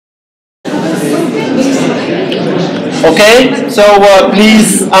Okay, so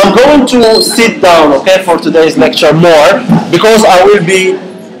please, I'm going to sit down, okay, for today's lecture more, because I will be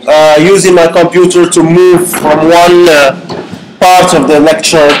using my computer to move from one part of the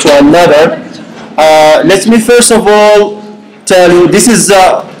lecture to another. Let me first of all tell you, this is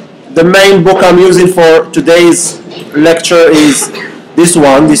the main book I'm using for today's lecture is this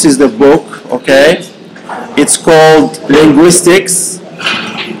one. This is the book, okay? It's called Linguistics,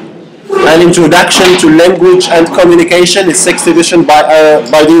 an Introduction to Language and Communication. It's 6th edition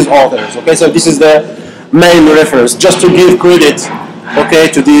by these authors. Okay, so this is the main reference, just to give credit, okay,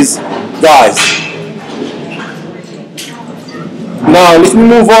 to these guys. Now let me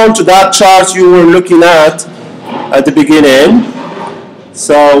move on to that chart you were looking at the beginning,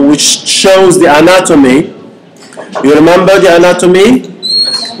 so which shows the anatomy. You remember the anatomy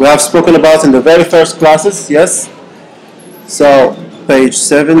we have spoken about in the very first classes, yes? So page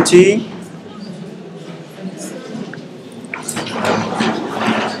 70.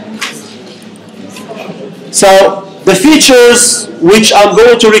 So the features which I'm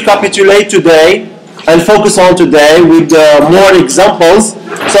going to recapitulate today and focus on today with more examples.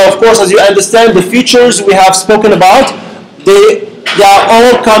 So of course, as you understand, the features we have spoken about, they are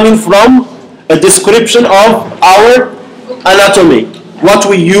all coming from a description of our anatomy, what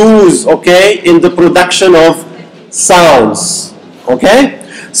we use, okay, in the production of sounds, okay?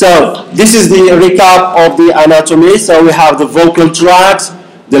 So this is the recap of the anatomy. So we have the vocal tract,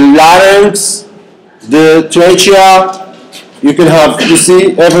 the larynx, the trachea. You can have, you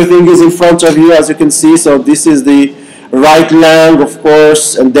see, everything is in front of you, as you can see. So this is the right lung, of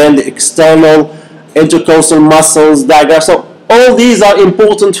course, and then the external intercostal muscles, diaphragm. So all these are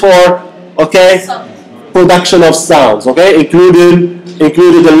important for, okay, production of sounds, okay, including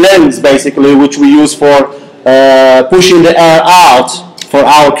the lungs, basically, which we use for pushing the air out for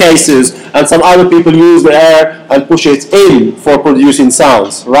our cases, and some other people use the air and push it in for producing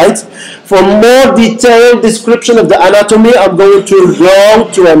sounds, right? For more detailed description of the anatomy, I'm going to go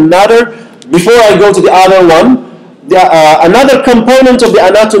to another, before I go to the other one, another component of the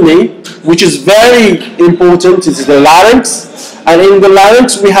anatomy, which is very important, is the larynx, and in the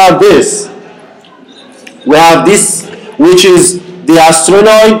larynx we have this. We have this, which is the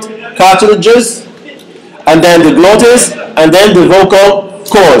astronoid cartilages, and then the glottis, and then the vocal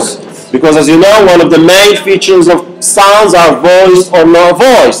cords. Because as you know, one of the main features of sounds are voiced or not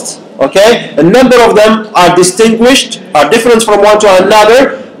voiced. Okay? A number of them are distinguished, are different from one to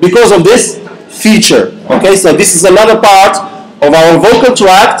another because of this feature. Okay? So this is another part of our vocal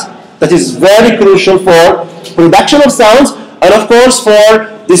tract that is very crucial for production of sounds, and of course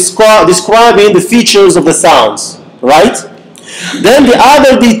for describing the features of the sounds. Right? Then the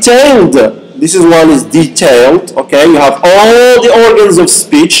other detailed, this is one is detailed, okay? You have all the organs of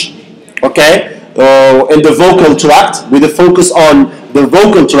speech, okay, in the vocal tract, with a focus on the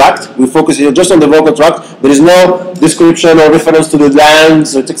vocal tract. We focus here just on the vocal tract. There is no description or reference to the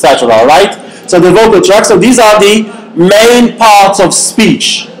glands, etc., right? So the vocal tract, so these are the main parts of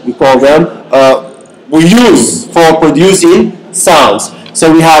speech, we call them, we use for producing sounds.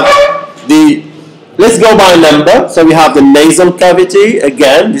 So we have the, let's go by number. So we have the nasal cavity.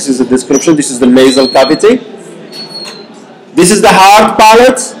 Again, this is a description. This is the nasal cavity. This is the hard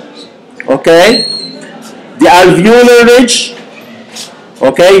palate. Okay. The alveolar ridge.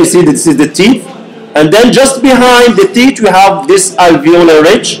 Okay, you see this is the teeth. And then just behind the teeth we have this alveolar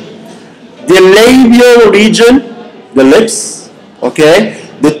ridge. The labial region, the lips. Okay.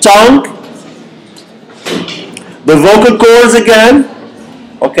 The tongue. The vocal cords again.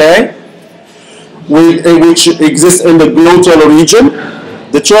 Okay. Which exists in the glottal region.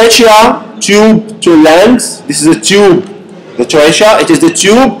 The trachea, tube to lungs. This is a tube, the trachea. It is the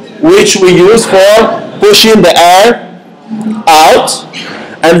tube which we use for pushing the air out.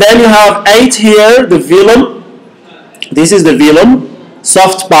 And then you have 8 here, the velum. This is the velum.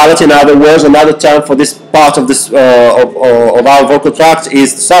 Soft palate, in other words, another term for this part of this of our vocal tract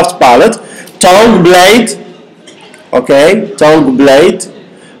is soft palate. Tongue blade. Okay, tongue blade.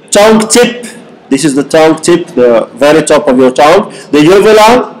 Tongue tip. This is the tongue tip, the very top of your tongue. The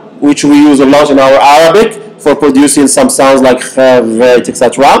uvula, which we use a lot in our Arabic for producing some sounds like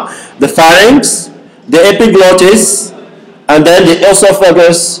etc. The pharynx, the epiglottis, and then the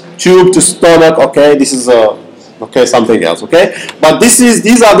esophagus, tube to stomach. Okay, this is okay, something else. Okay, but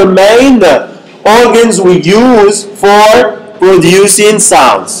these are the main organs we use for producing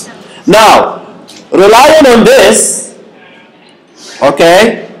sounds. Now, relying on this,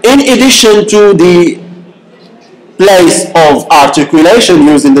 okay, in addition to the place of articulation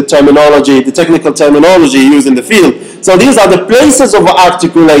used in the terminology, the technical terminology used in the field. So these are the places of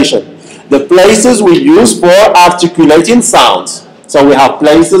articulation. the places we use for articulating sounds. So we have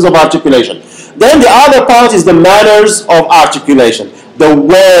places of articulation. Then the other part is the manners of articulation, the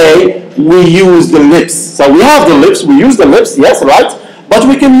way we use the lips. So we have the lips, we use the lips, yes, right? But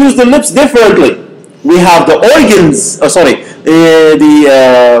we can use the lips differently. We have the organs,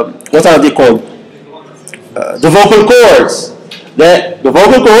 what are they called? The vocal cords. The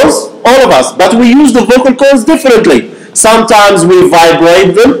vocal cords, all of us, but we use the vocal cords differently. Sometimes we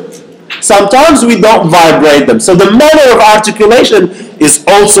vibrate them, sometimes we don't vibrate them. So the manner of articulation is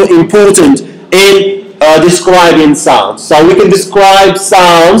also important in describing sounds. So we can describe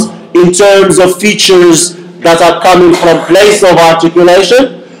sounds in terms of features that are coming from place of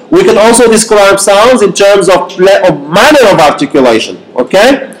articulation. We can also describe sounds in terms of manner of articulation.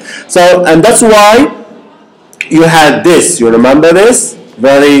 Okay? So, and that's why you had this. You remember this?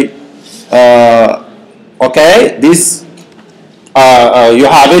 Very, okay? This, you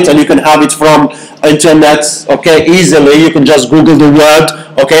have it, and you can have it from internet, okay, easily. You can just Google the word,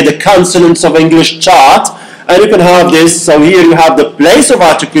 okay, the consonants of English chart, and you can have this. So here you have the place of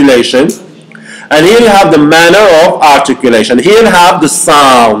articulation, and here you have the manner of articulation. Here you have the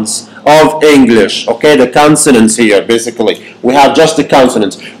sounds of English, okay, the consonants here, basically. We have just the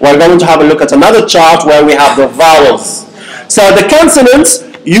consonants. We're going to have a look at another chart where we have the vowels. So the consonants,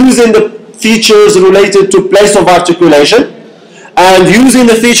 using the features related to place of articulation, and using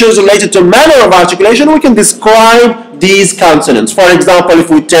the features related to manner of articulation, we can describe these consonants. For example, if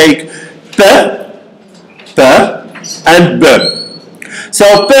we take P, P, and B.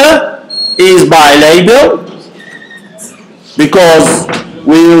 So P is bilabial because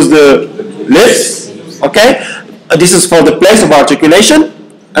we use the lips, okay? This is for the place of articulation.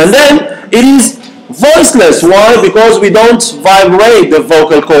 And then it is voiceless. Why? Because we don't vibrate the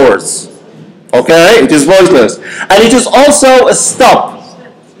vocal cords. Okay? It is voiceless. And it is also a stop.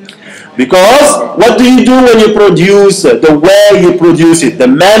 Because what do you do when you produce it? The way you produce it, the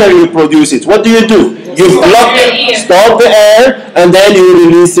manner you produce it. What do? You stop the air, and then you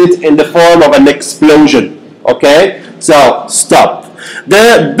release it in the form of an explosion. Okay? So, stop.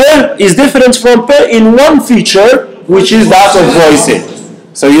 The B is different from P in one feature, which is that of voicing.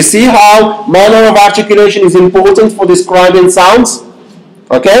 So you see how manner of articulation is important for describing sounds?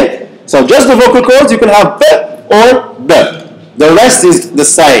 Okay? So just the vocal cords, you can have P or B. The rest is the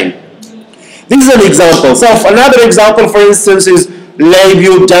same. This is an example. So another example, for instance, is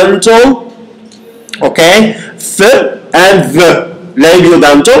labiodental. Okay? F and V.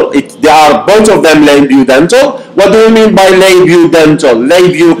 Labiodental. They are both of them labiodental. What do we mean by labiodental?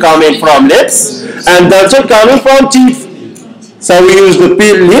 Labio coming from lips and dental coming from teeth. So we use the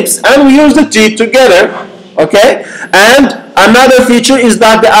lips and we use the teeth together. Okay? And another feature is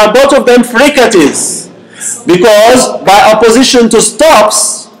that they are both of them fricatives. Because by opposition to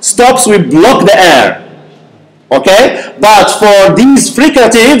stops we block the air. Okay? But for these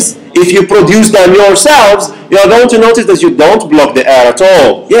fricatives, if you produce them yourselves, you are going to notice that you don't block the air at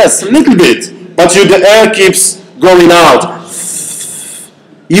all. Yes, a little bit. But the air keeps going out.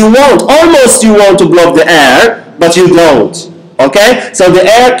 You want to block the air, but you don't. Okay? So the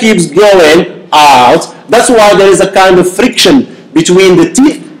air keeps going out. That's why there is a kind of friction between the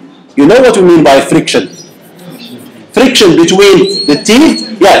teeth. You know what we mean by friction? Friction between the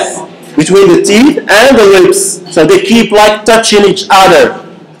teeth, yes. Between the teeth and the lips. So they keep like touching each other.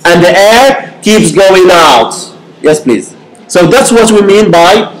 And the air keeps going out. Yes, please. So that's what we mean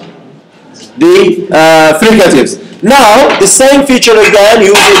by the fricatives. Now, the same feature again,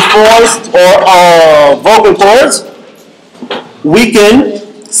 using voiced or vocal cords, we can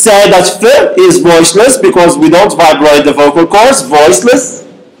say that F is voiceless because we don't vibrate the vocal cords, voiceless,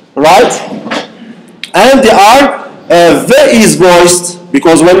 right? And the R, V is voiced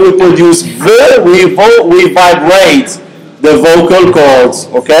because when we produce V, we vibrate the vocal cords,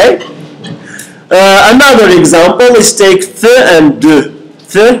 okay? Another example is take th and d.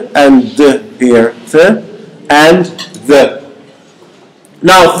 Th and d here. Th and the.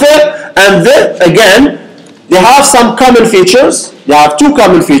 Now, th and the, again, they have some common features. They have two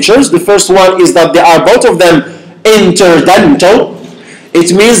common features. The first one is that they are both of them interdental.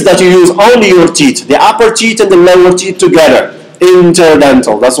 It means that you use only your teeth, the upper teeth and the lower teeth together.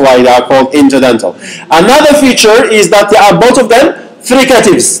 Interdental. That's why they are called interdental. Another feature is that they are both of them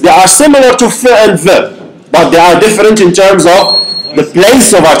fricatives. They are similar to F and V, but they are different in terms of the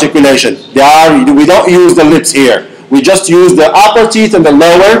place of articulation. We don't use the lips here. We just use the upper teeth and the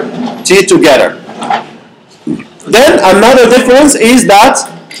lower teeth together. Then another difference is that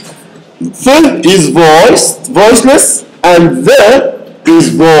F is voiceless, and V is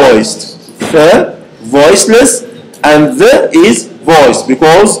voiced. F, voiceless, and V is voiced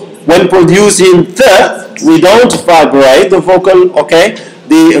because when producing we don't vibrate the vocal, okay,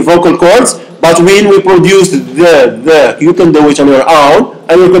 the vocal cords, but when we produce you can do it on your own,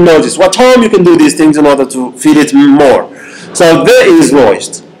 and you can notice what time you can do these things in order to feel it more. So the is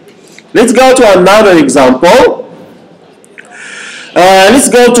voiced. Let's go to another example. Let's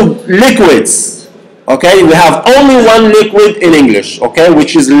go to liquids. Okay, we have only one liquid in English, okay,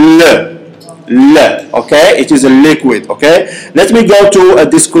 which is le. Okay, it is a liquid. Okay, let me go to a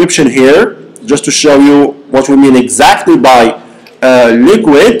description here just to show you what we mean exactly by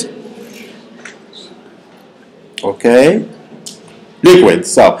liquid. Okay, liquid.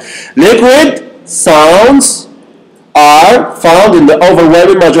 So liquid sounds are found in the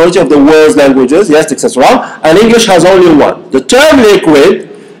overwhelming majority of the world's languages, yes, etc. And English has only one. The term liquid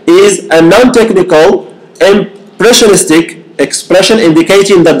is a non-technical, impressionistic expression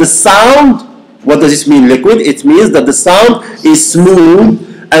indicating that the sound, what does it mean, liquid? It means that the sound is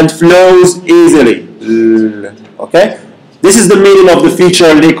smooth and flows easily. Okay? This is the meaning of the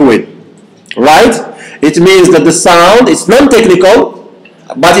feature liquid, right? It means that the sound is non-technical,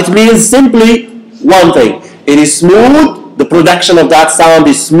 but it means simply one thing. It is smooth, the production of that sound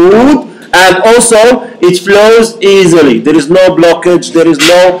is smooth, and also it flows easily. There is no blockage, there is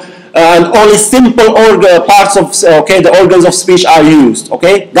no, and only simple parts of, okay, the organs of speech are used.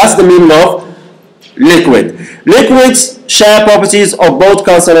 Okay, that's the meaning of liquid. Liquids share properties of both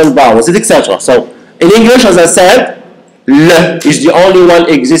consonant and vowels, etc. So in English, as I said, L is the only one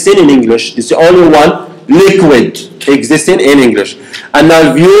existing in English. It's the only one liquid existing in English. An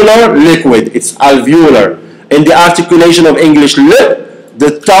alveolar liquid, it's alveolar. In the articulation of English L,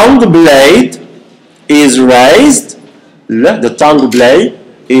 the tongue blade is raised. L, the tongue blade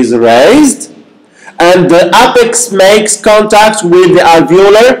is raised, and the apex makes contact with the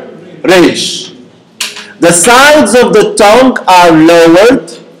alveolar ridge. The sides of the tongue are lowered.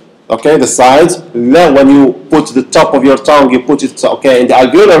 Okay, the sides. When you put the top of your tongue, you put it, okay, in the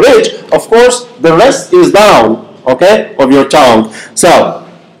alveolar ridge. Of course, the rest is down, okay, of your tongue. So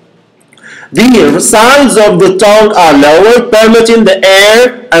the sides of the tongue are lowered, permitting the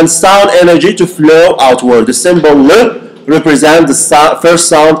air and sound energy to flow outward. The symbol L represents the first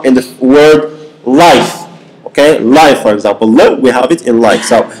sound in the word life. Okay, life, for example. L, we have it in life.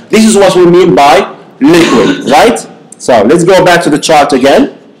 So this is what we mean by liquid, right? So let's go back to the chart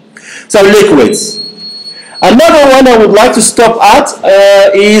again. So liquids. Another one I would like to stop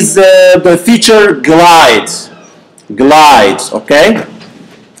at is the feature glide. Glides, okay?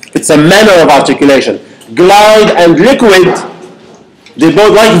 It's a manner of articulation. Glide and liquid, they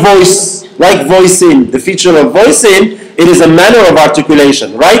both like voice, like voicing. The feature of voicing, it is a manner of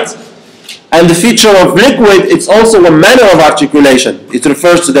articulation, right? And the feature of liquid, it's also a manner of articulation. It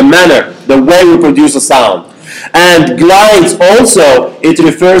refers to the manner, the way we produce a sound. And glides also, it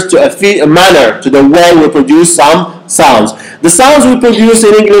refers to a manner, to the way we produce some sounds. The sounds we produce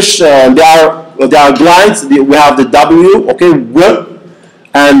in English, they are glides. We have the W, okay, W,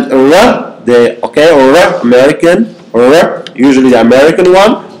 and R, okay, R, American, R, usually the American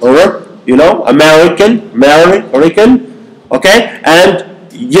one, R, you know, American, okay, and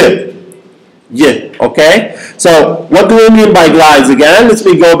Y, okay. So what do we mean by glides again? Let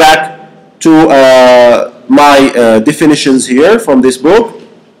me go back to my definitions here from this book.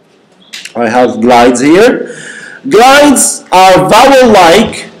 I have glides here. Glides are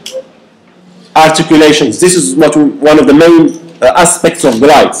vowel-like articulations. This is one of the main aspects of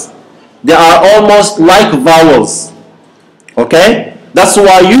glides. They are almost like vowels. Okay? That's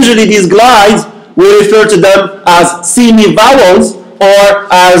why usually these glides, we refer to them as semi-vowels or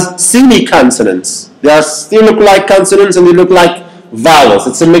as semi-consonants. They still look like consonants and they look like vowels.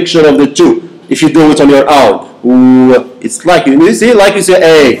 It's a mixture of the two. If you do it on your own, ooh, it's like, you see, like you say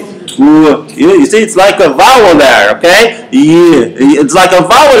A. Ooh, you see, it's like a vowel there, okay? Yeah, it's like a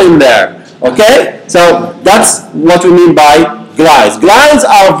vowel in there, okay? So that's what we mean by glides. Glides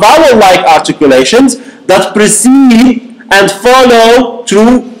are vowel-like articulations that precede and follow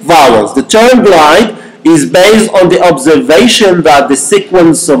through vowels. The term glide is based on the observation that the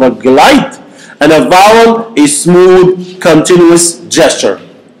sequence of a glide and a vowel is smooth, continuous gesture.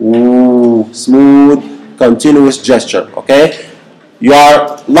 Ooh, smooth, continuous gesture, okay? You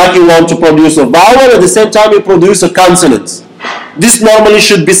are like you want to produce a vowel, at the same time you produce a consonant. This normally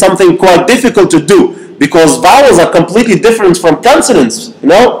should be something quite difficult to do because vowels are completely different from consonants, you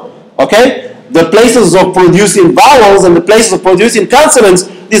know? Okay? The places of producing vowels and the places of producing consonants,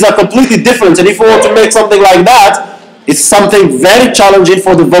 these are completely different. And if you want to make something like that, it's something very challenging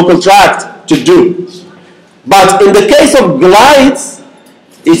for the vocal tract to do. But in the case of glides,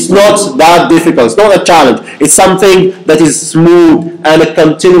 It's not that difficult. It's not a challenge. It's something that is smooth and a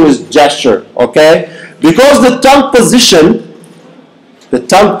continuous gesture. Okay? Because the tongue position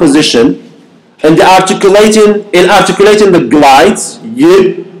and the articulating the glides,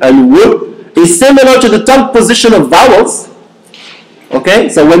 y and w, is similar to the tongue position of vowels. Okay?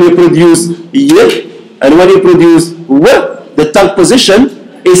 So when you produce y and when you produce w, the tongue position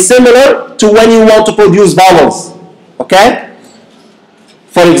is similar to when you want to produce vowels. Okay?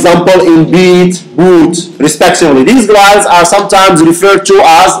 For example, in beat, boot, respectively. These glides are sometimes referred to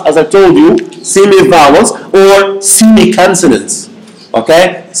as I told you, semi-vowels or semi-consonants.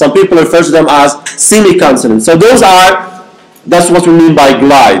 Okay? Some people refer to them as semi-consonants. So that's what we mean by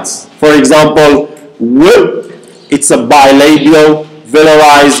glides. For example, w, it's a bilabial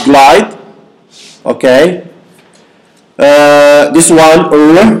velarized glide. Okay? This one,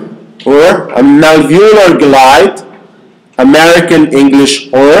 or a malvular glide, American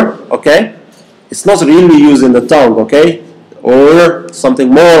English or, okay? It's not really used in the tongue, okay? Or something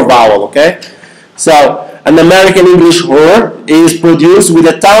more vowel, okay? So, an American English or is produced with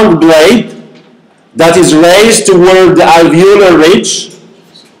a tongue blade that is raised toward the alveolar ridge.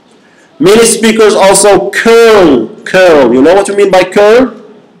 Many speakers also curl. You know what you mean by curl?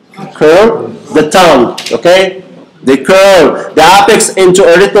 Curl the tongue, okay? They curl the apex into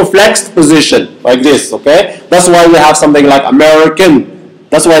a retroflexed position, like this, okay? That's why we have something like American.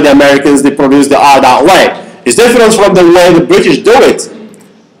 That's why the Americans, they produce the R that way. It's different from the way the British do it.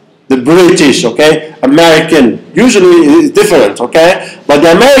 The British, okay? American, usually it's different, okay? But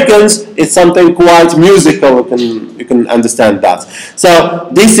the Americans, it's something quite musical, you can understand that. So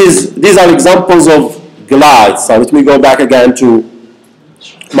these are examples of glides. So let me go back again to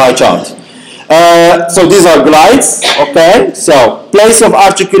my chart. So these are glides, okay? So place of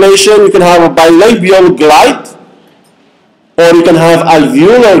articulation, you can have a bilabial glide, or you can have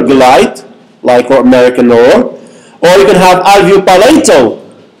alveolar glide, like American or you can have alveopalatal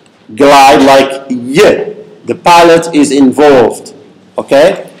glide, like y. The palate is involved,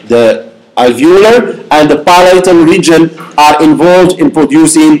 okay? The alveolar and the palatal region are involved in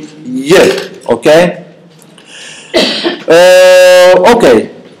producing y, okay?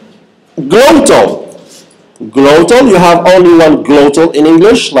 Okay. Glottal, you have only one glottal in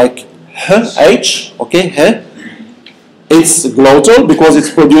English, like h, okay, h. It's glottal because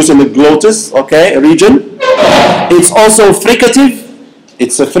it's produced in the glottis, okay, region. It's also fricative.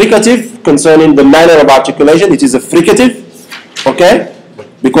 It's a fricative concerning the manner of articulation. It is a fricative, okay,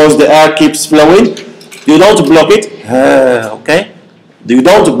 because the air keeps flowing. You don't block it, okay. You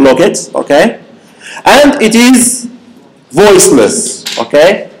don't block it, okay. And it is voiceless,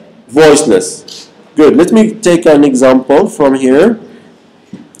 okay. Voiceless. Good. Let me take an example from here.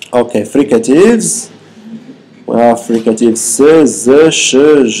 Okay, fricatives. We have fricatives s, z, sh,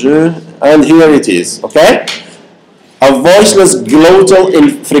 j, and here it is. Okay? A voiceless glottal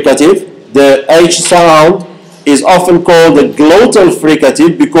fricative. The H sound is often called the glottal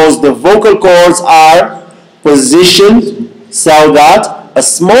fricative because the vocal cords are positioned so that a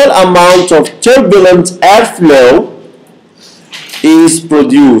small amount of turbulent airflow is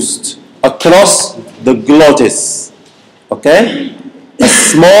produced across the glottis. Okay? A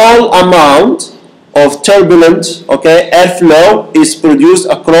small amount of turbulent, okay, airflow is produced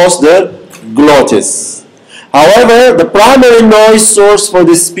across the glottis. However, the primary noise source for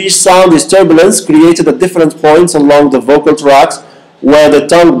this speech sound is turbulence created at different points along the vocal tracts where the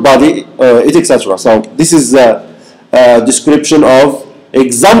tongue body, etc. So this is a description of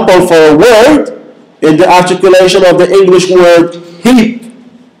example for a word in the articulation of the English word heap.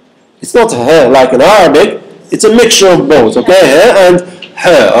 It's not he like in Arabic. It's a mixture of both, okay? He and he,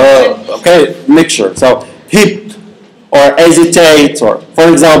 okay, mixture. So heap or hesitate, or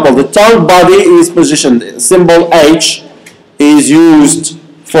for example, the tongue body is positioned. Symbol H is used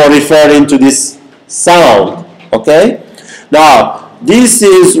for referring to this sound, okay? Now, this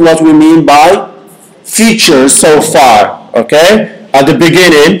is what we mean by features so far, okay? At the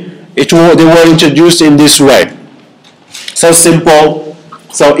beginning, they were introduced in this way. So simple,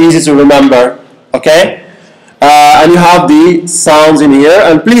 so easy to remember, okay? And you have the sounds in here.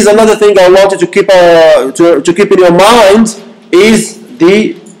 And please, another thing I want you to keep to keep in your mind is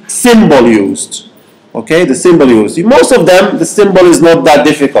the symbol used. Okay, the symbol used. Most of them, the symbol is not that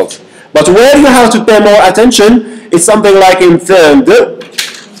difficult. But where you have to pay more attention is something like in third,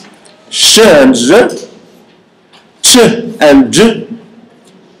 sh and j, ch and j,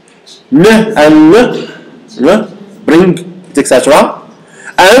 n and n, bring, etc.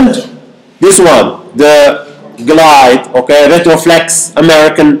 And this one, the glide, okay, retroflex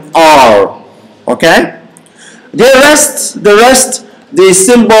American R, okay. The rest the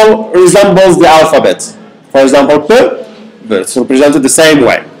symbol resembles the alphabet. For example, P, it's represented the same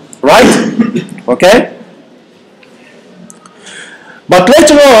way, right? Okay? But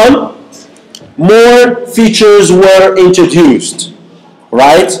later on, more features were introduced,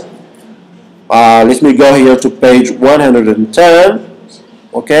 right? Let me go here to page 110.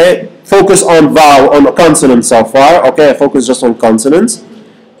 Okay, focus on vowel, on consonants so far. Okay, focus just on consonants.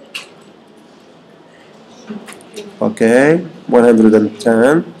 Okay,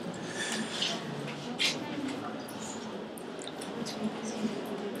 110.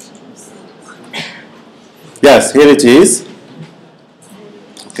 Yes, here it is.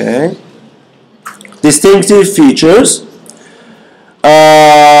 Okay. Distinctive features.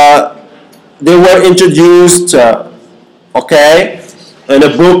 They were introduced, okay, in a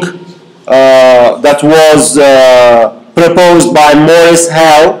book that was proposed by Morris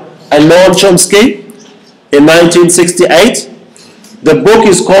Hale and Noam Chomsky in 1968. The book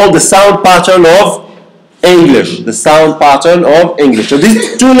is called The Sound Pattern of English. The Sound Pattern of English. So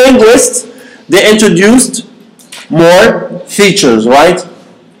these two linguists, they introduced more features, right?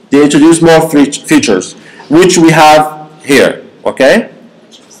 They introduced more features, which we have here, okay?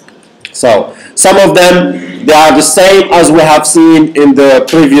 So, some of them, they are the same as we have seen in the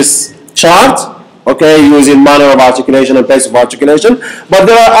previous chart, okay, using manner of articulation and place of articulation. But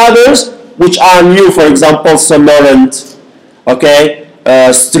there are others which are new, for example, sonorant, okay,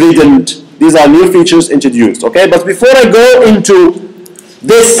 strident. These are new features introduced, okay? But before I go into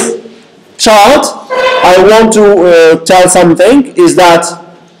this chart, I want to tell something, is that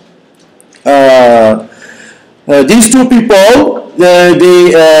these two people,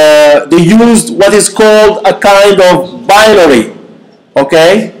 they used what is called a kind of binary,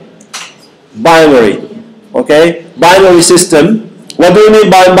 okay? Binary, okay? Binary system. What do you mean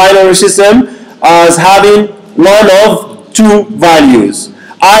by binary system? As having one of two values,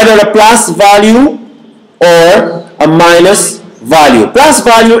 either a plus value or a minus value. Plus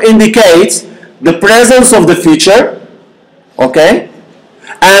value indicates the presence of the feature, okay?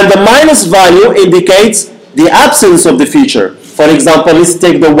 And the minus value indicates the absence of the feature. For example, let's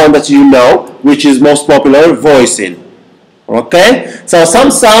take the one that you know, which is most popular, voicing. Okay? So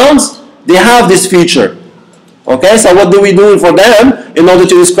some sounds, they have this feature. Okay? So what do we do for them? In order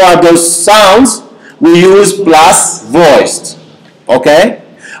to describe those sounds, we use plus voiced. Okay?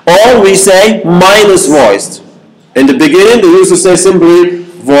 Or we say minus voiced. In the beginning, they used to say simply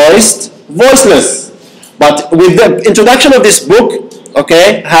voiced, voiceless. But with the introduction of this book,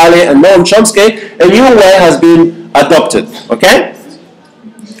 okay, Hale and Noam Chomsky, a new way has been adopted, okay?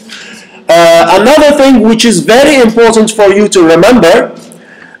 Another thing which is very important for you to remember,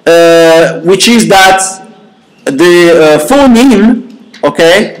 which is that the phoneme,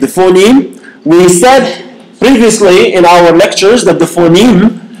 okay, the phoneme, we said previously in our lectures that the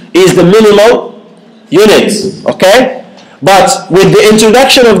phoneme is the minimal unit, okay? But with the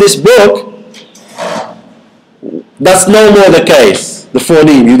introduction of this book, that's no more the case. The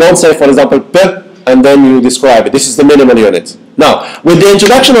phoneme. You don't say, for example, P, and then you describe it. This is the minimal unit. Now, with the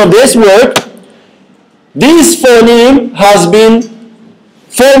introduction of this work, this phoneme has been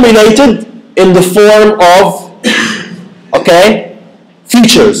formulated in the form of, okay,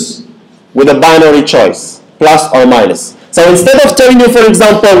 features with a binary choice, plus or minus. So instead of telling you, for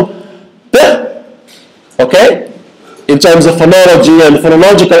example, P, okay, in terms of phonology and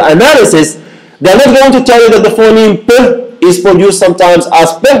phonological analysis, they're not going to tell you that the phoneme P is produced sometimes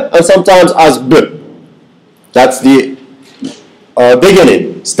as P and sometimes as B. That's the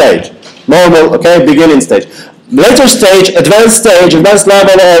beginning stage. Normal, okay, beginning stage. Later stage, advanced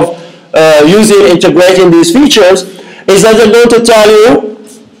level of integrating these features is that they're going to tell you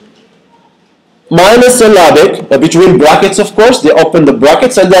minus syllabic, between brackets of course, they open the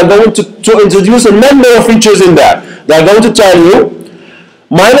brackets and they're going to introduce a number of features in there. They're going to tell you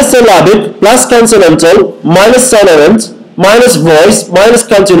minus syllabic, plus consonantal, minus sonorant, minus voice, minus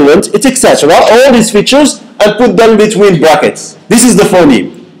continuant, etc. All these features and put them between brackets. This is the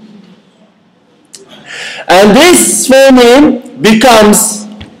phoneme. And this phoneme becomes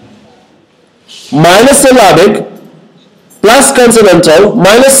minus syllabic, plus consonantal,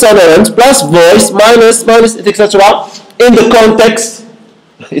 minus sonorant, plus voice, minus, etc. in the context,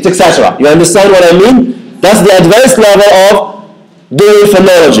 etc. You understand what I mean? That's the advanced level of doing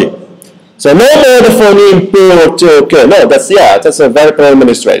phonology. So no more the phoneme P or T or K. No, that's a very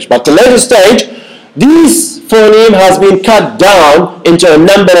preliminary stage. But the later stage, this phoneme has been cut down into a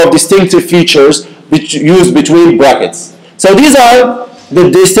number of distinctive features which used between brackets. So these are the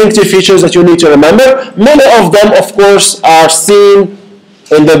distinctive features that you need to remember. Many of them, of course, are seen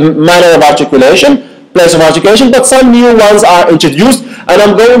in the manner of articulation. place of articulation, but some new ones are introduced, and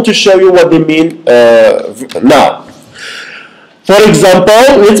I'm going to show you what they mean now. For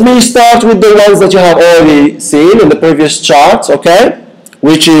example, let me start with the ones that you have already seen in the previous chart, okay?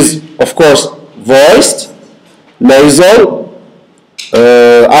 Which is, of course, voiced, nasal,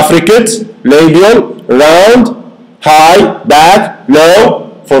 affricate, labial, round, high, back,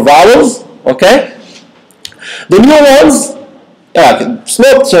 low for vowels, okay? The new ones, it's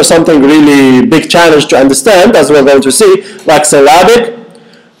not something really big challenge to understand, as we're going to see, like syllabic,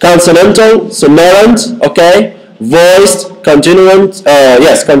 consonantal, sonorant, okay? Voiced, continuant,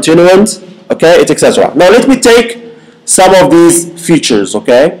 continuant, okay, etc. Now let me take some of these features,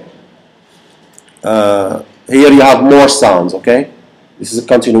 okay? Here you have more sounds, okay? This is a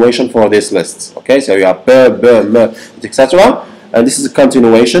continuation for this list, okay? So you have b, b, m, etc. And this is a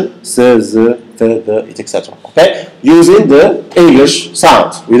continuation, s, z, th, th, etc. Okay? Using the English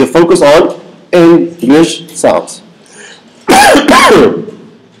sounds, with a focus on English sounds. And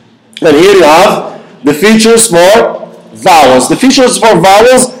here you have the features for vowels. The features for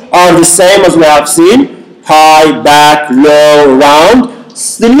vowels are the same as we have seen. High, back, low, round.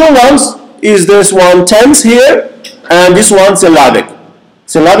 The new ones is this one tense here, and this one syllabic.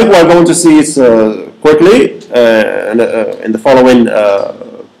 Syllabic, we're going to see it quickly in the following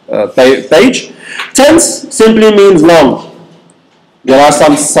page. Tense simply means long. There are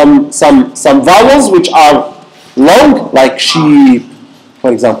some vowels which are long, like sheep,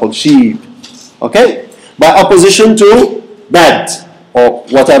 for example, sheep. Okay? By opposition to bed or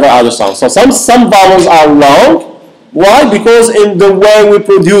whatever other sound. So some vowels are long. Why? Because in the way we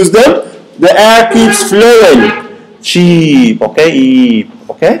produce them, the air keeps flowing. Sheep, okay,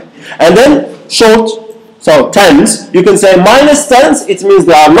 okay? And then short, so tense, you can say minus tense, it means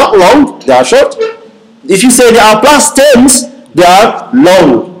they are not long, they are short. If you say they are plus tense, they are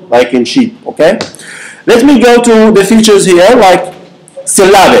long, like in sheep, okay? Let me go to the features here, like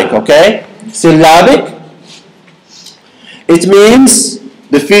syllabic, okay? Syllabic, it means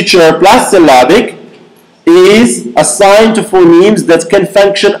the feature plus syllabic is assigned to phonemes that can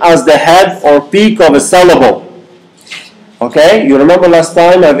function as the head or peak of a syllable. Okay, you remember last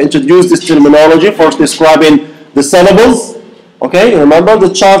time I've introduced this terminology for describing the syllables. Okay, you remember the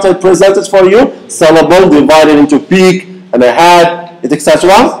chart I presented for you? Syllable divided into peak and a head,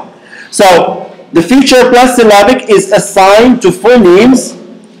 etc. So the feature plus syllabic is assigned to phonemes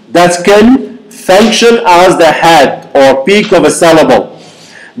that can function as the head or peak of a syllable.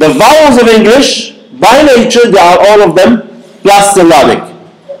 The vowels of English, by nature, they are all of them plus syllabic.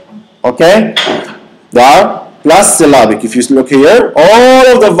 Okay, they are plus syllabic. If you look here, all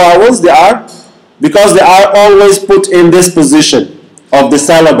of the vowels, they are, because they are always put in this position of the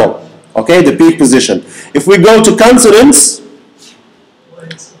syllable, okay, the peak position. If we go to consonants,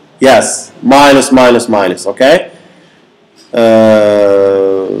 yes, minus, minus, minus, okay.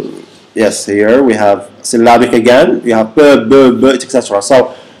 Yes, here we have syllabic again, you have b, b, b, etc.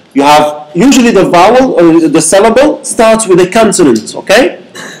 So you have, usually the vowel, or the syllable starts with a consonant, okay.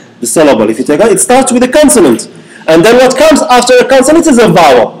 The syllable, if you take it starts with a consonant. And then what comes after a consonant is a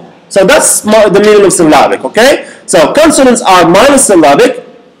vowel. So that's the meaning of syllabic, okay? So consonants are minus syllabic.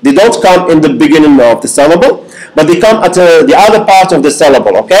 They don't come in the beginning of the syllable, but they come at the other part of the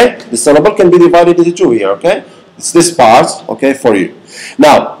syllable, okay? The syllable can be divided into two here, okay? It's this part, okay, for you.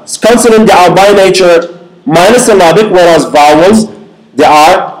 Now, consonants, they are by nature minus syllabic, whereas vowels, they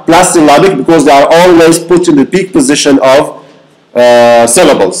are plus syllabic because they are always put in the peak position of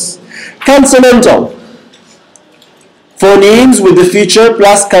syllables. Consonantal. Phonemes with the feature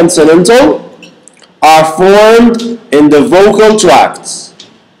plus consonantal are formed in the vocal tracts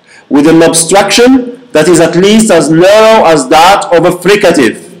with an obstruction that is at least as narrow as that of a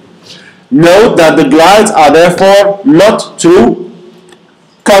fricative. Note that the glides are therefore not true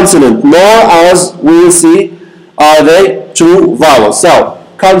consonant, nor, as we will see, are they true vowels. So,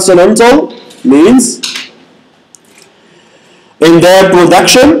 consonantal means in their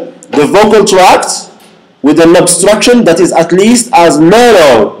production, the vocal tract with an obstruction that is at least as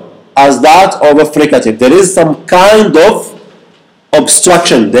narrow as that of a fricative. There is some kind of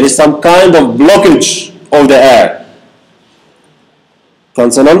obstruction, there is some kind of blockage of the air.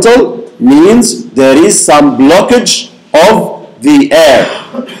 Consonantal means there is some blockage of the air.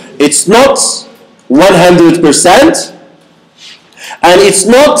 It's not 100%, and it's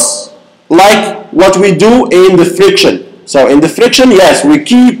not like what we do in the friction. So in the friction, yes, we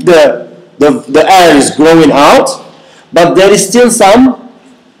keep the air is growing out, but there is still some,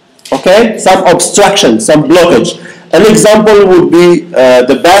 okay, some obstruction, some blockage. An example would be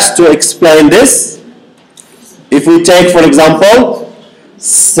the best to explain this. If we take, for example,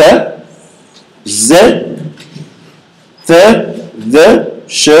 s, z, th, the,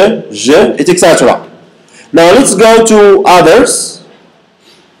 sh, j, etc. Now let's go to others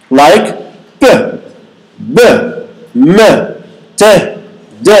like p, b, m, t,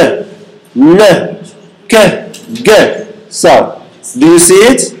 d, n, k, g. So, do you see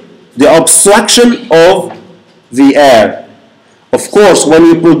it? The obstruction of the air. Of course, when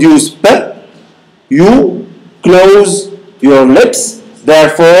you produce p, you close your lips,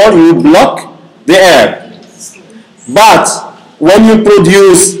 therefore you block the air. But when you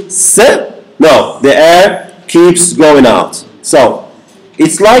produce s, no, the air keeps going out. So,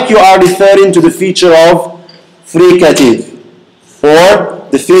 it's like you are referring to the feature of fricative or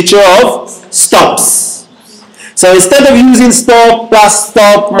the feature of stops. So instead of using stop plus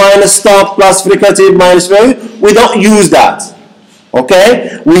fricative minus fricative, we don't use that.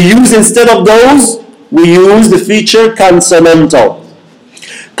 Okay? We use, instead of those, we use the feature consonantal.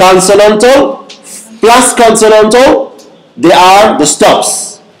 Consonantal plus consonantal, they are the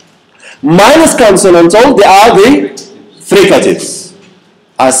stops. Minus consonantal, they are the fricatives.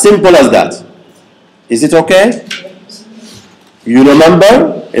 As simple as that. Is it okay? You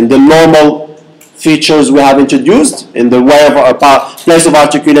remember in the normal features we have introduced, in the way of place of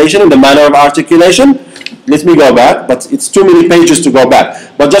articulation, in the manner of articulation. Let me go back, but it's too many pages to go back.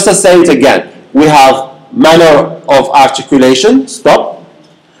 But just to say it again, we have manner of articulation, stop,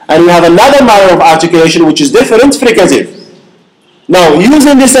 and we have another manner of articulation which is different, fricative. Now,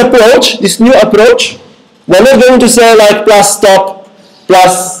 using this approach, this new approach, we're not going to say like plus stop,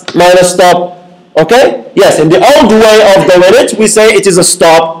 plus minus stop, okay? Yes, in the old way of doing it, we say it is a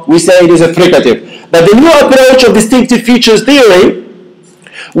stop, we say it is a fricative. But the new approach of distinctive features theory,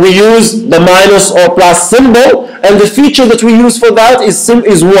 we use the minus or plus symbol, and the feature that we use for that is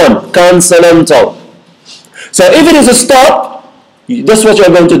one, consonantal. So if it is a stop, that's what you're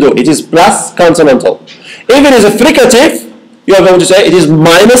going to do. It is plus consonantal. If it is a fricative, you are going to say it is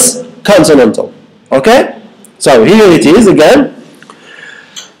minus consonantal. Okay? So here it is again.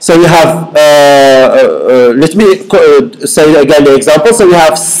 So you have, let me say again the example. So you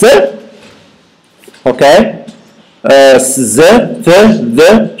have s, okay, z, th,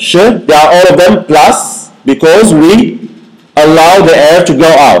 the, sh. They are all of them plus because we allow the air to go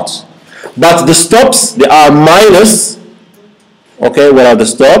out. But the stops, they are minus. Okay, what are the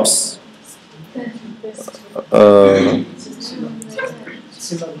stops?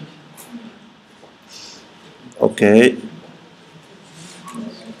 Okay.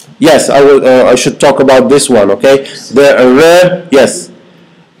 Yes, I will. I should talk about this one. Okay, the yes.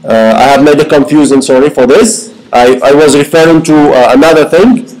 I have made a confusion. Sorry for this. I was referring to another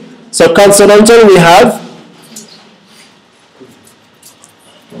thing. So consonantal we have.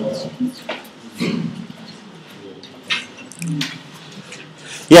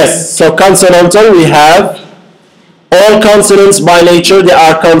 Yes. So consonantal we have. All consonants by nature they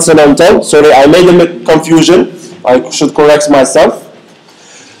are consonantal. Sorry, I made a confusion. I should correct myself.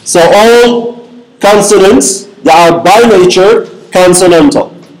 So all consonants, they are by nature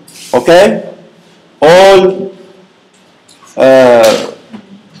consonantal. Okay? All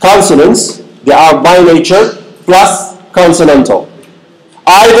consonants, they are by nature plus consonantal.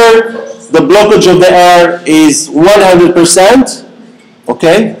 Either the blockage of the air is 100%,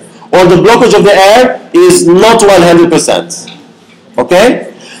 okay? Or the blockage of the air is not 100%.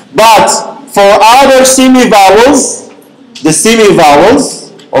 Okay? But for other semi-vowels, the semi-vowels,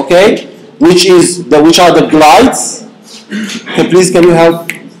 okay, which are the glides. Okay, please can you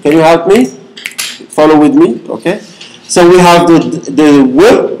help me? Follow with me, okay? So we have the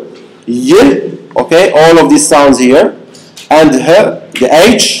w, y, okay, all of these sounds here, and h, the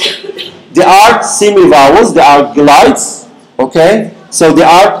h. They are semi-vowels, they are glides, okay? So they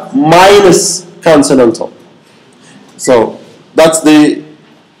are minus consonantal. So that's the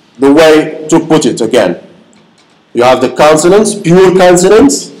way to put it again. You have the consonants, pure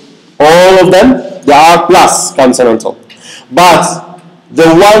consonants, all of them, they are plus consonantal. But the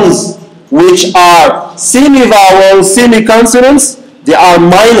ones which are semi-vowel, semi-consonants, they are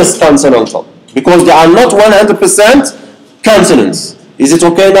minus consonantal because they are not 100% consonants. Is it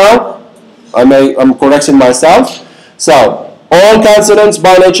okay now? I'm correcting myself. So, all consonants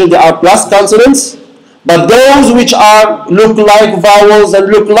by nature, they are plus consonants. But those which look like vowels and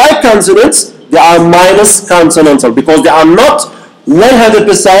look like consonants, they are minus consonantal because they are not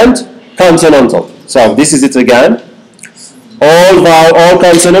 100% consonantal. So this is it again. All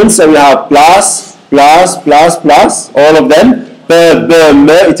consonants, so we have plus, all of them, b, m,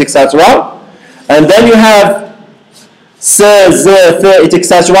 etc. And then you have s, z, th,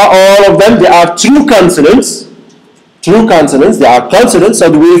 etc. All of them, they are true consonants. True consonants, they are consonants, so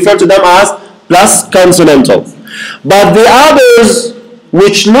we refer to them as plus consonantal. But the others,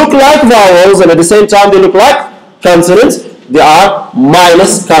 which look like vowels and at the same time they look like consonants, they are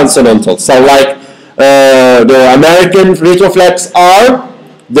minus consonantal. So like the American retroflex R,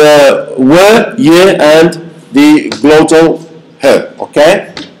 the W, Y, and the glottal H.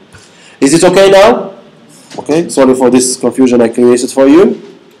 Okay? Is it okay now? Okay, sorry for this confusion I created for you.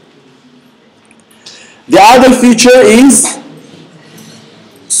 The other feature is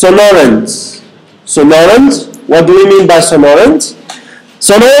sonorant. Sonorant, what do we mean by sonorant?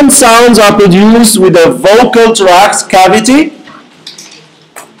 Sonorant sounds are produced with a vocal tract cavity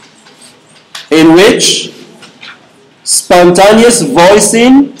in which spontaneous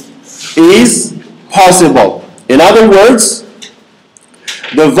voicing is possible. In other words,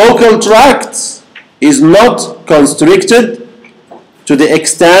 the vocal tract is not constricted to the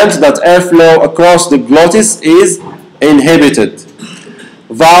extent that airflow across the glottis is inhibited.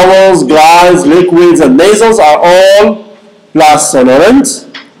 Vowels, glides, liquids, and nasals are all plus sonorant.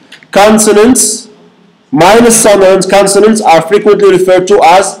 Consonants, minus sonorant consonants are frequently referred to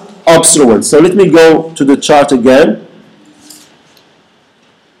as obstruents. So let me go to the chart again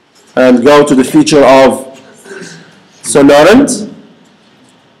and go to the feature of sonorant.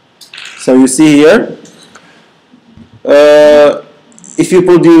 So you see here, if you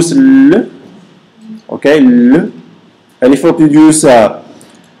produce L, okay, L, and if you produce R,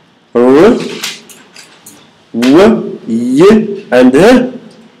 W, Y, and H,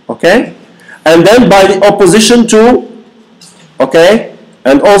 okay, and then by the opposition to, okay,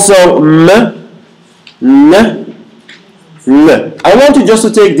 and also M, N, L. I want you just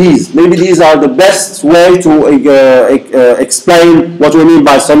to take these. Maybe these are the best way to explain what we mean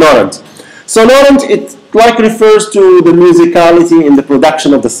by sonorant. Sonorant, it like refers to the musicality in the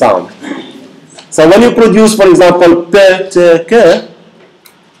production of the sound. So when you produce, for example, P, T, K,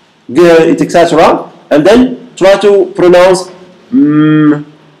 G, etc., and then try to pronounce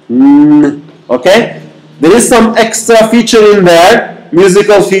okay? There is some extra feature in there,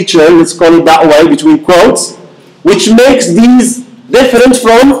 musical feature, let's call it that way, between quotes, which makes these different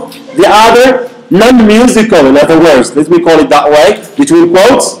from the other non-musical, in other words, let me call it that way, between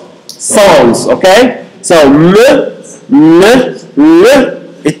quotes, sounds, okay? So, M, N,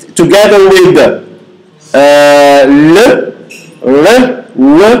 L, it, together with L, R,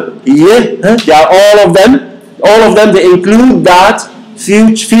 W, Y, they are all of them, they include that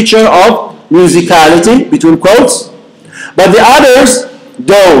feature of musicality between quotes, but the others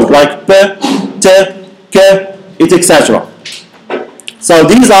don't, like P, T, K, etc. So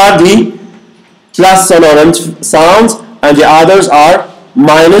these are the plus sonorant sounds and the others are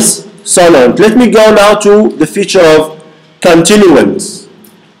minus sonorant. Let me go now to the feature of continuance.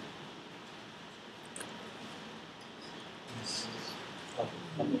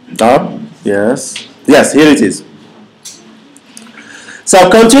 Yes. Yes, here it is. So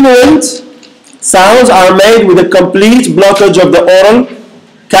continuant sounds are made with a complete blockage of the oral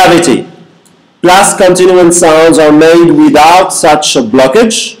cavity. Plus continuant sounds are made without such a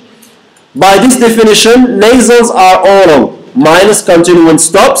blockage. By this definition, nasals are oral minus continuant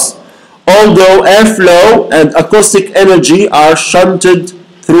stops, although airflow and acoustic energy are shunted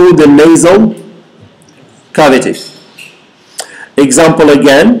through the nasal cavity. Example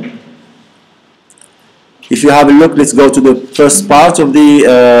again. If you have a look, let's go to the first part of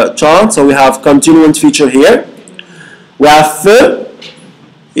the chart. So we have continuant feature here. We have F,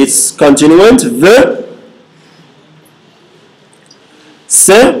 it's continuant, V, S,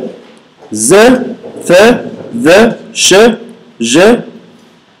 Z, F, V, Sh, J,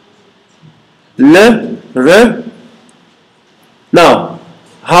 L, R. Now,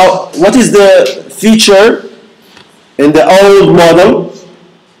 what is the feature in the old model?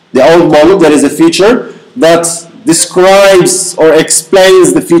 The old model, there is a feature that describes or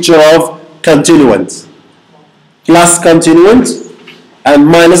explains the feature of continuant. Plus continuant and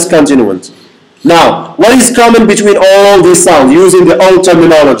minus continuant. Now, what is common between all these sounds using the old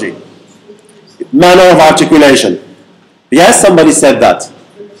terminology? Manner of articulation. Yes, somebody said that.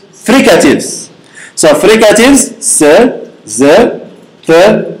 Fricatives. So fricatives, S, Z,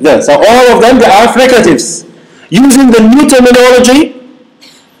 Th, V. So all of them, they are fricatives. Using the new terminology,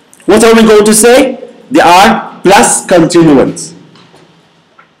 what are we going to say? They are plus continuant.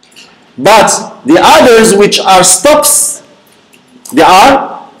 But the others, which are stops, they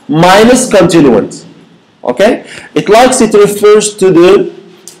are minus continuant. Okay? It refers to the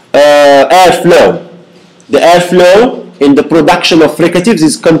airflow. The airflow in the production of fricatives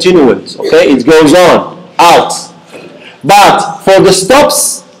is continuant. Okay? It goes on, out. But for the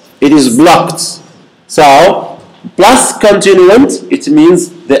stops, it is blocked. So, plus continuant, it means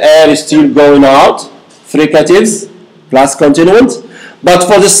the air is still going out. Fricatives, plus continuant. But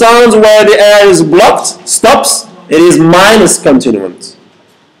for the sounds where the air is blocked, stops, it is minus continuant.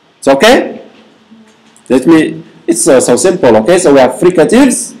 It's okay? It's so simple, okay? So we have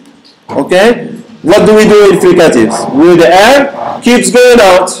fricatives, okay? What do we do in fricatives? Where the air keeps going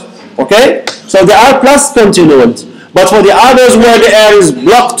out, okay? So they are plus continuant. But for the others where the air is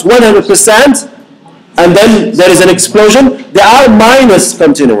blocked 100%, and then there is an explosion, they are minus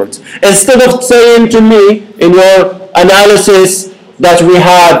continuant. Instead of saying to me in your analysis that we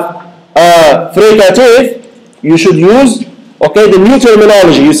have a fricative, you should use, okay, the new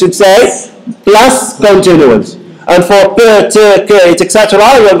terminology. You should say plus continuant. And for per, ter, kate, etc.,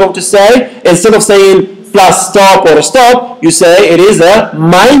 you are going to say, instead of saying plus stop or stop, you say it is a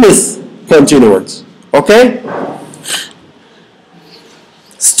minus continuant. Okay?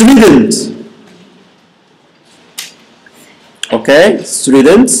 Strident. Okay,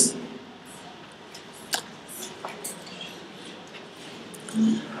 strident.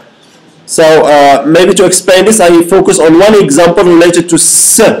 So maybe to explain this, I focus on one example related to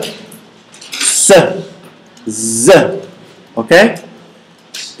s, z. Okay?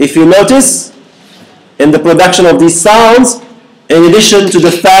 If you notice, in the production of these sounds, in addition to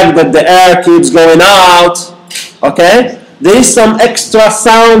the fact that the air keeps going out, okay, there is some extra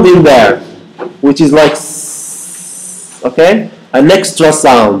sound in there, which is like s, okay, an extra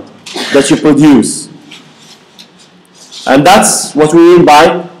sound that you produce. And that's what we mean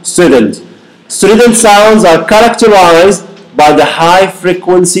by strident. Strident sounds are characterized by the high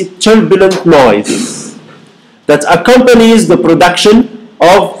frequency turbulent noise that accompanies the production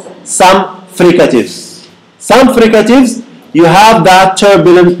of some fricatives. Some fricatives, you have that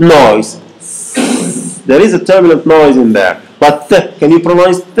turbulent noise. There is a turbulent noise in there. But can you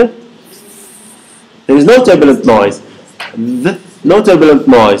pronounce th? There is no turbulent noise. No turbulent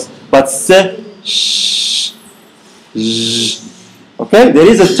noise. But sh, sh. Okay? There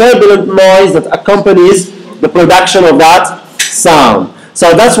is a turbulent noise that accompanies the production of that sound.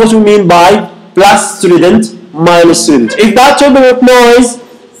 So that's what we mean by plus strident, minus strident. If that turbulent noise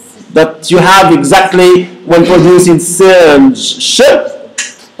that you have exactly when producing s and sh,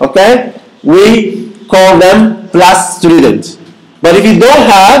 okay, we call them plus strident. But if you don't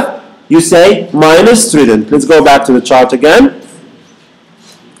have, you say minus strident. Let's go back to the chart again.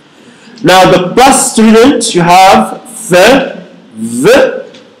 Now the plus strident, you have th, v,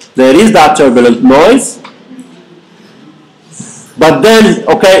 there is that turbulent noise. But then,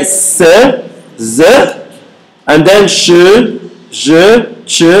 okay, s, z, and then sh, j,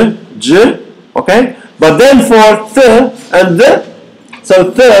 ch, j, okay? But then for th and th,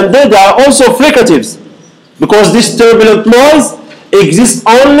 so th and th, they are also fricatives, because this turbulent noise exists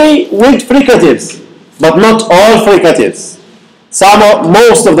only with fricatives, but not all fricatives.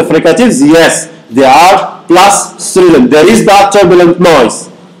 Most of the fricatives, yes, they are plus strident. There is that turbulent noise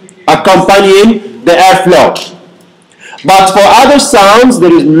accompanying the airflow. But for other sounds,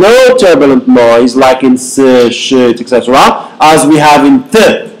 there is no turbulent noise, like in s, sh, etc., as we have in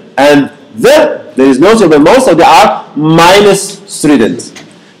th and th. There is no turbulent noise, so they are minus strident.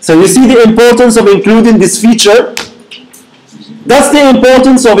 So you see the importance of including this feature. That's the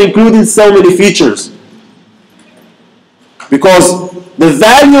importance of including so many features. Because the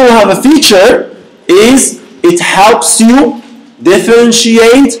value of a feature is it helps you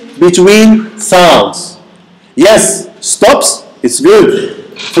differentiate between sounds. Yes, stops, it's good.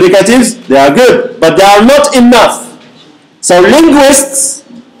 Fricatives, they are good, but they are not enough. So linguists,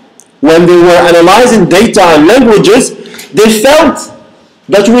 when they were analyzing data and languages, they felt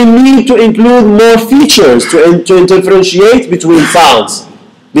that we need to include more features to differentiate between sounds.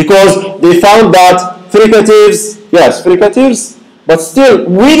 Because they found that fricatives, yes, fricatives, but still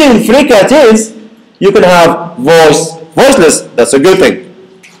within fricatives, you can have voiceless, that's a good thing.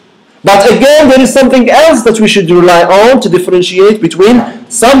 But again, there is something else that we should rely on to differentiate between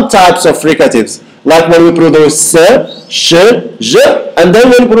some types of fricatives. Like when we produce s, sh, j, and then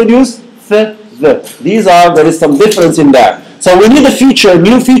when we produce th, th. There is some difference in there. So we need a feature,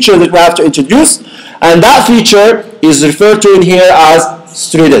 new feature that we have to introduce, and that feature is referred to in here as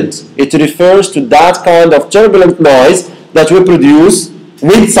strident. It refers to that kind of turbulent noise that we produce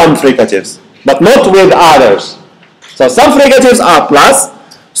with some fricatives, but not with others. So some fricatives are plus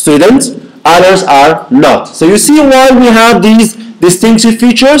strident, others are not. So you see why we have these distinctive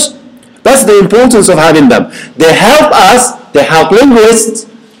features? That's the importance of having them. They help us, they help linguists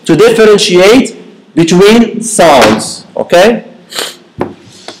to differentiate between sounds. Okay?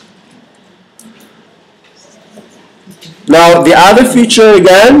 Now the other feature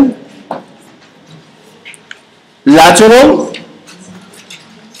again lateral,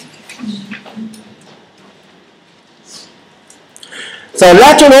 so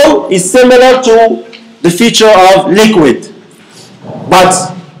lateral is similar to the feature of liquid, but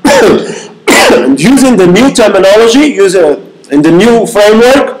using the new terminology, in the new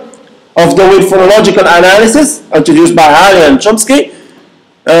framework of the phonological analysis introduced by Harry and Chomsky,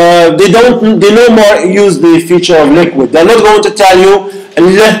 they no more use the feature of liquid. They're not going to tell you L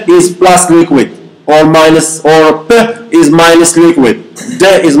is plus liquid or minus, or P is minus liquid, D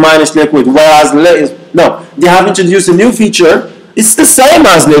is minus liquid, whereas L is, no, they have introduced a new feature. It's the same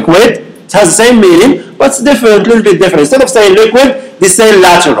as liquid, it has the same meaning, but it's different, a little bit different. Instead of saying liquid, they say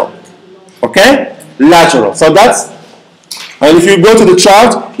lateral. Okay? Lateral. So that's, and if you go to the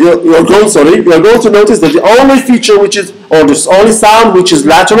chart, you're going to notice that the only feature which is, or the only sound which is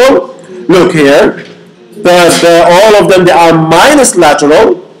lateral, look here, all of them, they are minus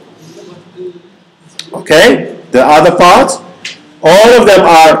lateral. Okay? The other part, all of them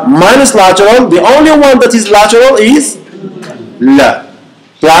are minus lateral. The only one that is lateral is L,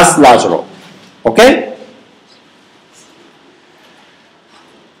 plus lateral. Okay?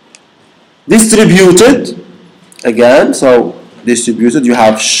 Distributed, again, so distributed, you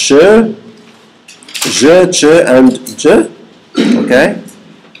have sh, j, ch, and j. Okay?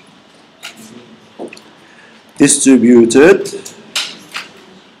 Distributed.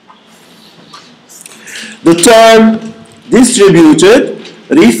 The term distributed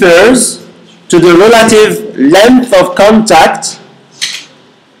refers to the relative length of contact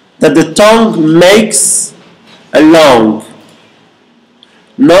that the tongue makes along,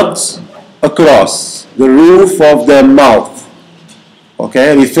 not across, the roof of the mouth.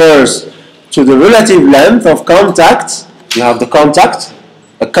 Okay, refers to the relative length of contact. You have the contact,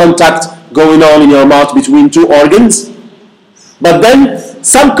 a contact going on in your mouth between two organs, but then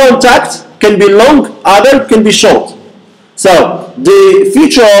some contact can be long, other can be short. So the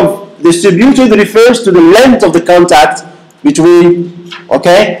feature of distributed refers to the length of the contact between,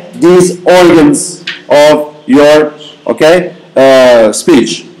 okay, these organs of your, okay,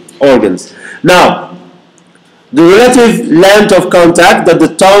 speech organs. Now, the relative length of contact that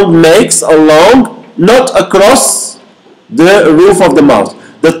the tongue makes along, not across, the roof of the mouth.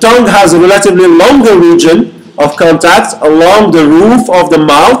 The tongue has a relatively longer region of contact along the roof of the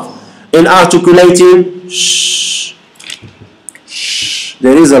mouth in articulating sh. Sh.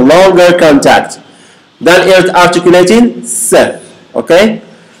 There is a longer contact than articulating s. Okay?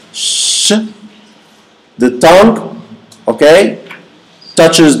 Sh. The tongue, okay,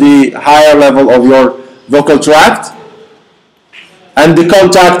 touches the higher level of your vocal tract, and the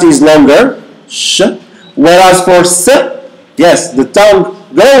contact is longer. Sh. Whereas for s, yes, the tongue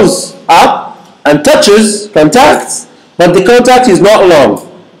goes up and touches, contacts, but the contact is not long.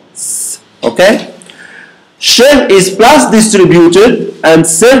 Okay? Sh is plus distributed and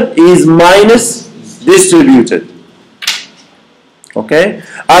s is minus distributed. Okay?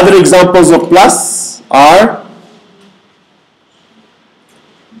 Other examples of plus are,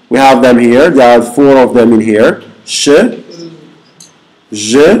 we have them here, there are 4 of them in here. Sh,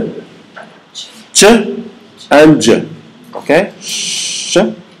 j, ch, and j. Okay? Sh,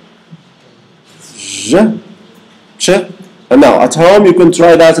 j, ch. And now, at home, you can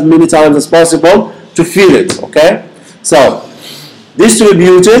try that as many times as possible to feel it, okay? So,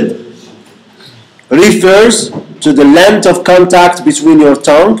 distributed refers to the length of contact between your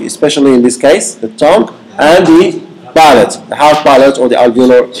tongue, especially in this case, the tongue, and the palate, the hard palate or the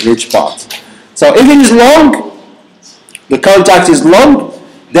alveolar ridge part. So, if it is long, the contact is long,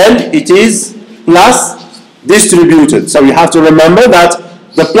 then it is plus distributed. So, you have to remember that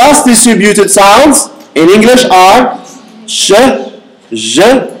the plus distributed sounds in English are sh,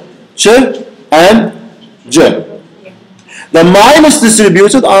 j, ch, and j. The minus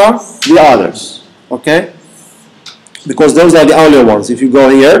distributed are the others, okay? Because those are the only ones. If you go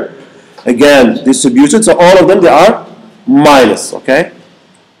here, again, distributed, so all of them, they are minus, okay?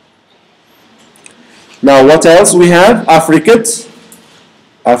 Now, what else we have? Affricates.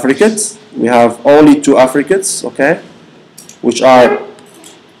 Affricates. We have only 2 affricates, okay? Which are,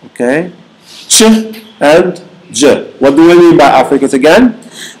 okay, ch and j. What do we mean by affricates again?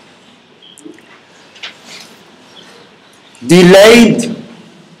 Delayed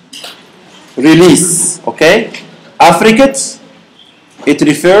release, okay? Affricates, it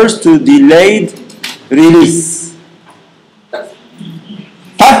refers to delayed release.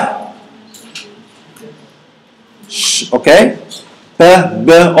 Pa, sh, okay? Pa,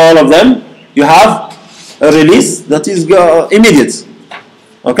 b, all of them, you have a release that is immediate,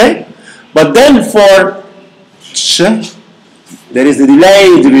 okay? But then for ch, there is a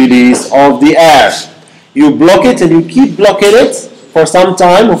delayed release of the air. You block it and you keep blocking it for some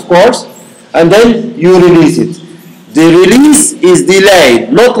time, of course, and then you release it. The release is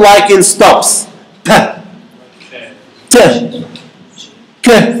delayed, not like in stops. P, T, K,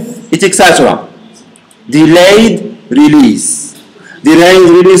 etc. Delayed release. Delayed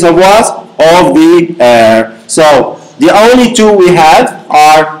release of what? Of the air. So the only two we have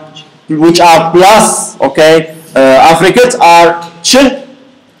are, which are plus, okay, affricates are ch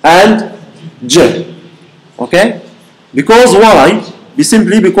and j, okay? Because why?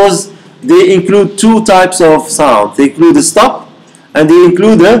 Simply because they include two types of sound. They include the stop and they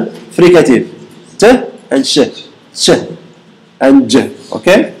include the fricative, t and ch and j,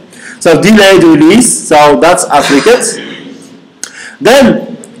 okay? So delayed release, so that's affricates.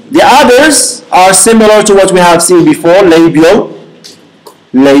 Then the others are similar to what we have seen before, labial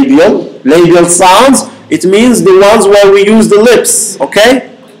sounds. It means the ones where we use the lips, okay?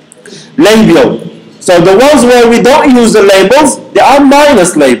 Labial. So the ones where we don't use the labels, they are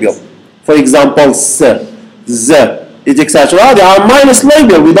minus labial. For example, s, z, etc. They are minus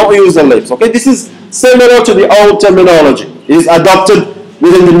labial. We don't use the lips, okay? This is similar to the old terminology. It is adopted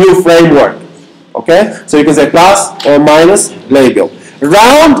within the new framework, okay? So you can say plus or minus labial.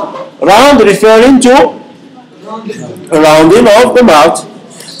 Round referring to rounding of the mouth.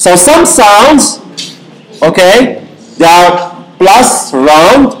 So some sounds, okay, they are plus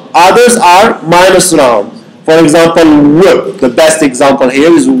round, others are minus round. For example, w. The best example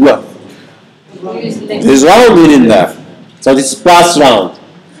here is w. There's rounding in there. So this is plus round.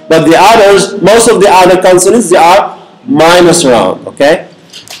 But the others, most of the other consonants, they are minus round, okay?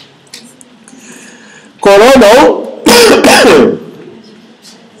 Coronal.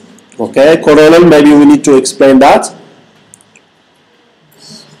 Okay, coronal, maybe we need to explain that.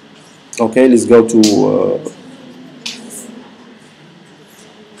 Okay, let's go to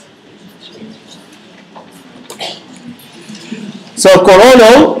so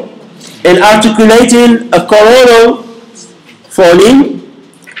coronal, in articulating a coronal phoneme,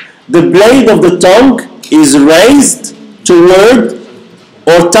 the blade of the tongue is raised toward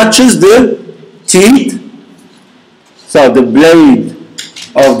or touches the teeth. So the blade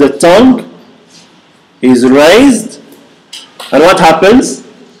of the tongue is raised, and what happens?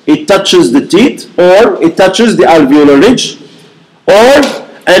 It touches the teeth, or it touches the alveolar ridge, or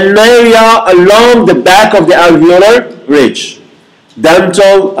an area along the back of the alveolar ridge.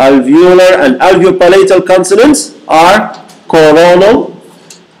 Dental, alveolar, and alveopalatal consonants are coronal,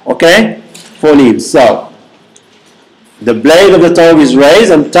 okay, phonemes. So the blade of the tongue is raised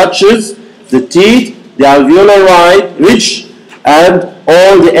and touches the teeth, the alveolar ridge, and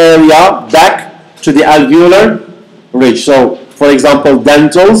all the area back to the alveolar ridge. So, for example,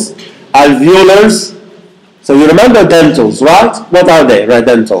 dentals, alveolars. So you remember dentals, right? What are they, right?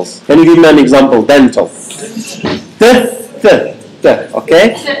 Dentals. Can you give me an example? Dental.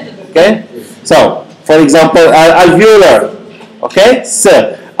 Okay? Okay? So, for example, alveolar. Okay?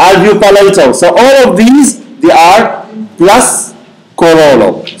 Alveopalatal. So all of these, they are plus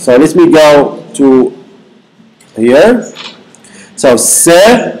coronal. So let me go to here. So,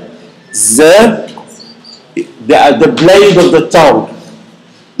 se, z, the blade of the tongue.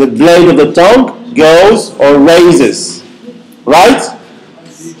 The blade of the tongue goes or raises, right?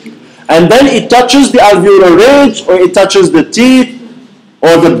 And then it touches the alveolar ridge, or it touches the teeth,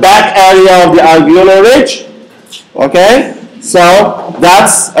 or the back area of the alveolar ridge. Okay? So,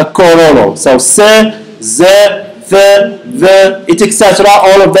 that's a coronal. So, se, z, the, etc.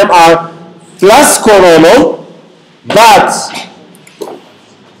 All of them are plus coronal, but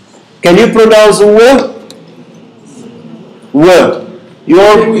can you pronounce w? W.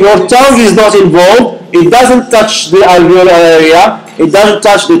 Your tongue is not involved. It doesn't touch the alveolar area. It doesn't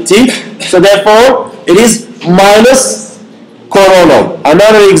touch the teeth. So therefore, it is minus coronal.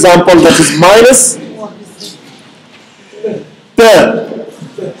 Another example that is minus b,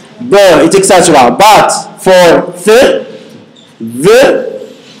 etc. But for the,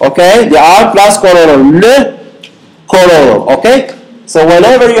 okay, they are plus coronal. Coronal. Okay. So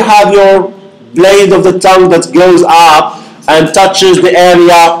whenever you have your blade of the tongue that goes up and touches the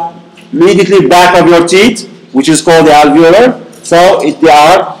area immediately back of your teeth, which is called the alveolar, so they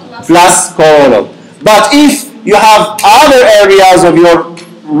are plus coronal. But if you have other areas of your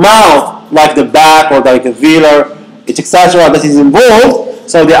mouth, like the back or like the velar, etc., that is involved,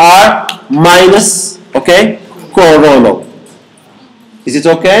 so they are minus, okay, coronal. Is it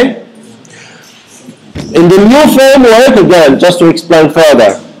okay? In the new framework, again, just to explain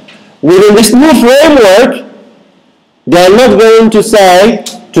further, within this new framework, they are not going to say,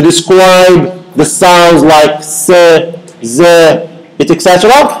 to describe the sounds like se, ze, etc.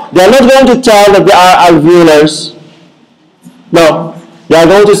 They are not going to tell that they are alveolars. No. They are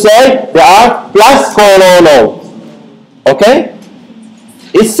going to say they are plus coronal. Okay?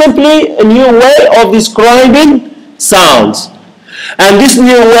 It's simply a new way of describing sounds. And this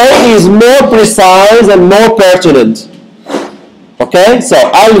new way is more precise and more pertinent. Okay? So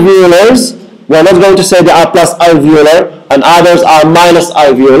alveolars, we're not going to say they are plus alveolar and others are minus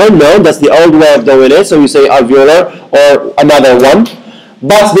alveolar. No, that's the old way of doing it. So you say alveolar or another one.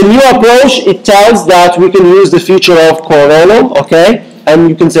 But the new approach, it tells that we can use the feature of coronal, okay? And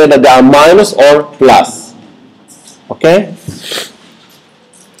you can say that they are minus or plus. Okay?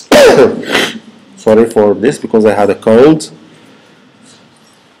 Sorry for this because I had a cold.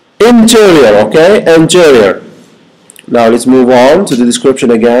 Interior, okay? Anterior. Now let's move on to the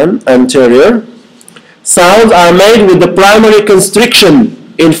description again. Anterior. Sounds are made with the primary constriction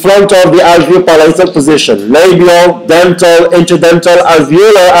in front of the alveopalatal position. Labial, dental, interdental,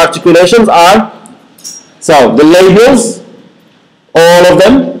 alveolar articulations are, so the labials, all of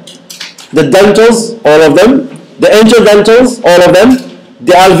them, the dentals, all of them, the interdentals, all of them,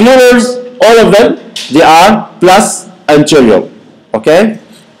 the alveolars, all of them, they are plus anterior. Okay?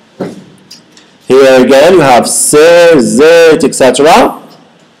 Here again you have C, Z, etc.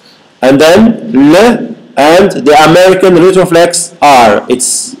 And then L and the American retroflex R.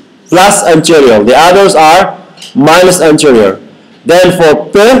 It's plus anterior. The others are minus anterior. Then for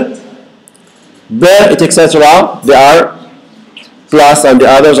P, B, etc. they are plus and the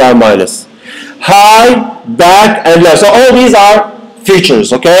others are minus. High, back, and left. So all these are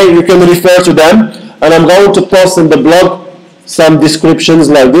features, okay? You can refer to them. And I'm going to post in the blog some descriptions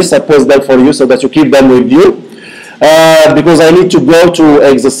like this. I post them for you so that you keep them with you. Because I need to go to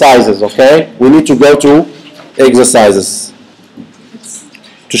exercises, okay? We need to go to exercises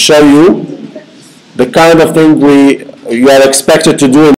to show you the kind of thing you are expected to do